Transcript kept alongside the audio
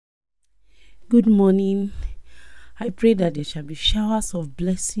Good morning. I pray that there shall be showers of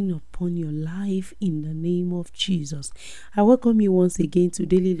blessing upon your life in the name of Jesus. I welcome you once again to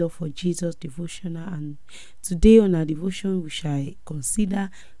Daily Love for Jesus Devotional, and today on our devotion we shall consider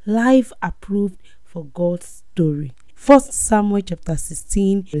life approved for God's story. 1 Samuel chapter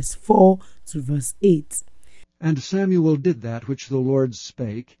 16 verse 4 to verse 8. And Samuel did that which the Lord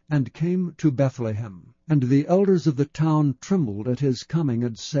spake, and came to Bethlehem. And the elders of the town trembled at his coming,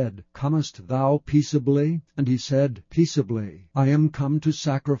 and said, Comest thou peaceably? And he said, Peaceably. I am come to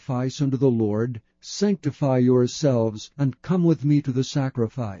sacrifice unto the Lord. Sanctify yourselves, and come with me to the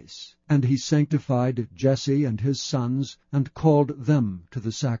sacrifice. And he sanctified Jesse and his sons, and called them to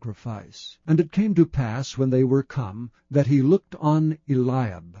the sacrifice. And it came to pass, when they were come, that he looked on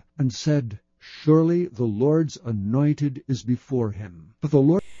Eliab, and said, Surely the Lord's anointed is before him. But the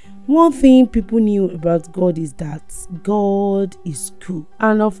Lord... One thing people knew about God is that God is good.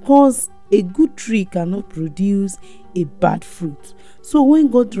 And of course, a good tree cannot produce a bad fruit. So when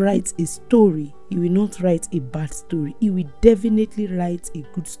God writes a story, He will not write a bad story. He will definitely write a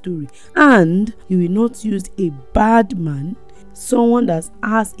good story. And He will not use a bad man, someone that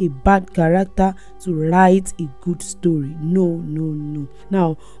has a bad character, to write a good story. No.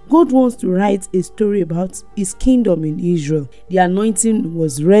 Now, God wants to write a story about His kingdom in Israel. The anointing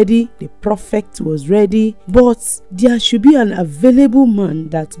was ready, the prophet was ready, but there should be an available man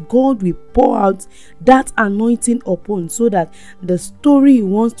that God will pour out that anointing upon, so that the story He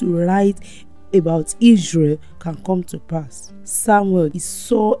wants to write about Israel can come to pass. Samuel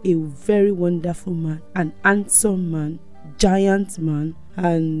saw a very wonderful man, an handsome man, giant man,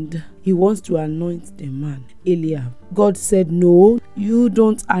 and he wants to anoint the man, Eliab. God said, No, you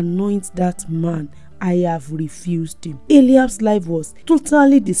don't anoint that man. I have refused him. Eliab's life was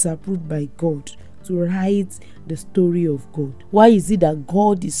totally disapproved by God to write the story of God. Why is it that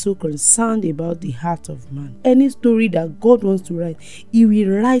God is so concerned about the heart of man? Any story that God wants to write, He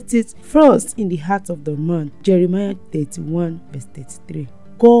will write it first in the heart of the man. Jeremiah 31 verse 33.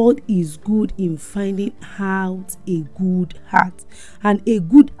 God is good in finding out a good heart. And a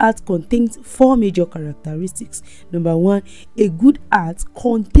good heart contains 4 major characteristics. Number 1, a good heart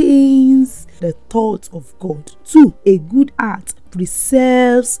contains the thoughts of God. 2, a good heart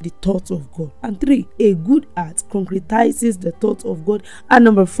preserves the thoughts of God. And 3, a good heart concretizes the thoughts of God. And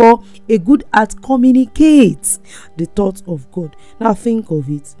number 4, a good heart communicates the thoughts of God. Now think of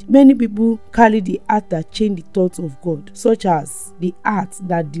it. Many people carry the heart that change the thoughts of God, such as the heart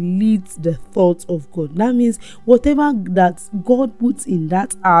that deletes the thoughts of God. That means whatever that God puts in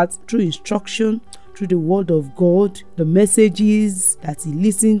that heart through instruction, through the word of God, the messages that he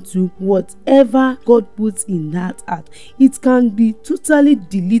listens to, whatever God puts in that heart, it can be totally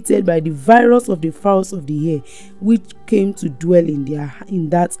deleted by the virus of the fowls of the air, which came to dwell in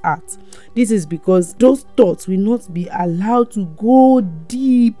that heart. This is because those thoughts will not be allowed to go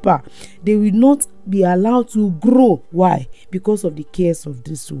deeper. They will not be allowed to grow. Why? Because of the cares of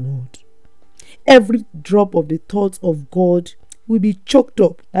this world. Every drop of the thoughts of God will be choked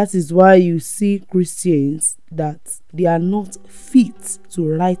up. That is why you see Christians that they are not fit to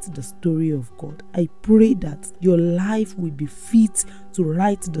write the story of God. I pray that your life will be fit to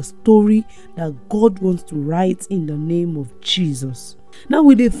write the story that God wants to write in the name of Jesus. Now,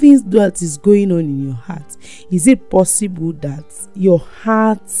 with the things that is going on in your heart, is it possible that your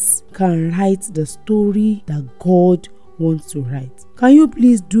heart can write the story that God wants to write? Can you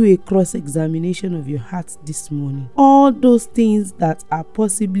please do a cross-examination of your heart this morning? All those things that are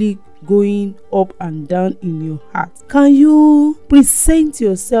possibly going up and down in your heart, can you present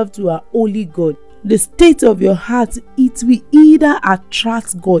yourself to a holy God? The state of your heart, it will either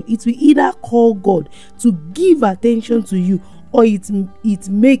attract God, it will either call God to give attention to you, or it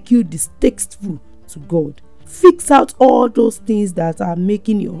make you distasteful to God. Fix out all those things that are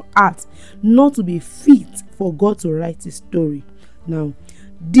making your heart not to be fit for God to write a story. Now,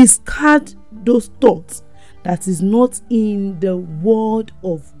 discard those thoughts that is not in the word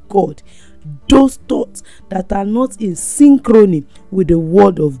of God. Those thoughts that are not in synchrony with the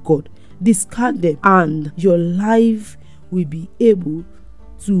word of God. Discard them, and your life will be able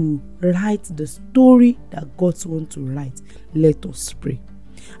to write the story that God wants to write. Let us pray.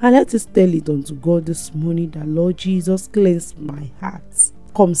 And let us tell it unto God this morning that, Lord Jesus, cleanse my heart.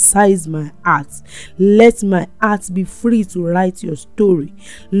 Circumcise my heart. Let my heart be free to write your story.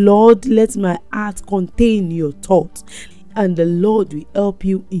 Lord, let my heart contain your thoughts. And the Lord will help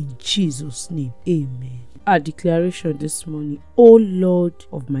you in Jesus' name. Amen. Our declaration this morning: O Lord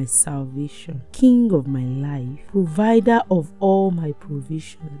of my salvation, King of my life, provider of all my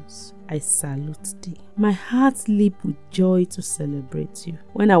provisions, I salute thee. My heart leap with joy to celebrate you.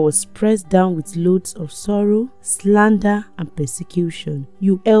 When I was pressed down with loads of sorrow, slander, and persecution,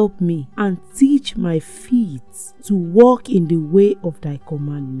 you help me and teach my feet to walk in the way of thy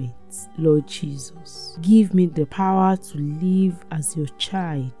commandments. Lord Jesus, give me the power to live as your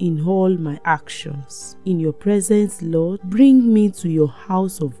child in all my actions. In your presence, Lord, bring me to your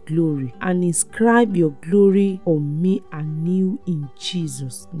house of glory and inscribe your glory on me anew in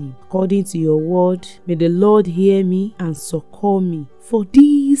Jesus' name. According to your word, may the Lord hear me and succor me. For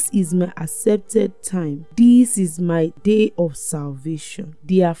this is my accepted time. This is my day of salvation.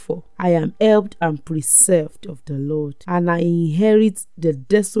 Therefore, I am helped and preserved of the Lord, and I inherit the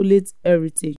desolate heritage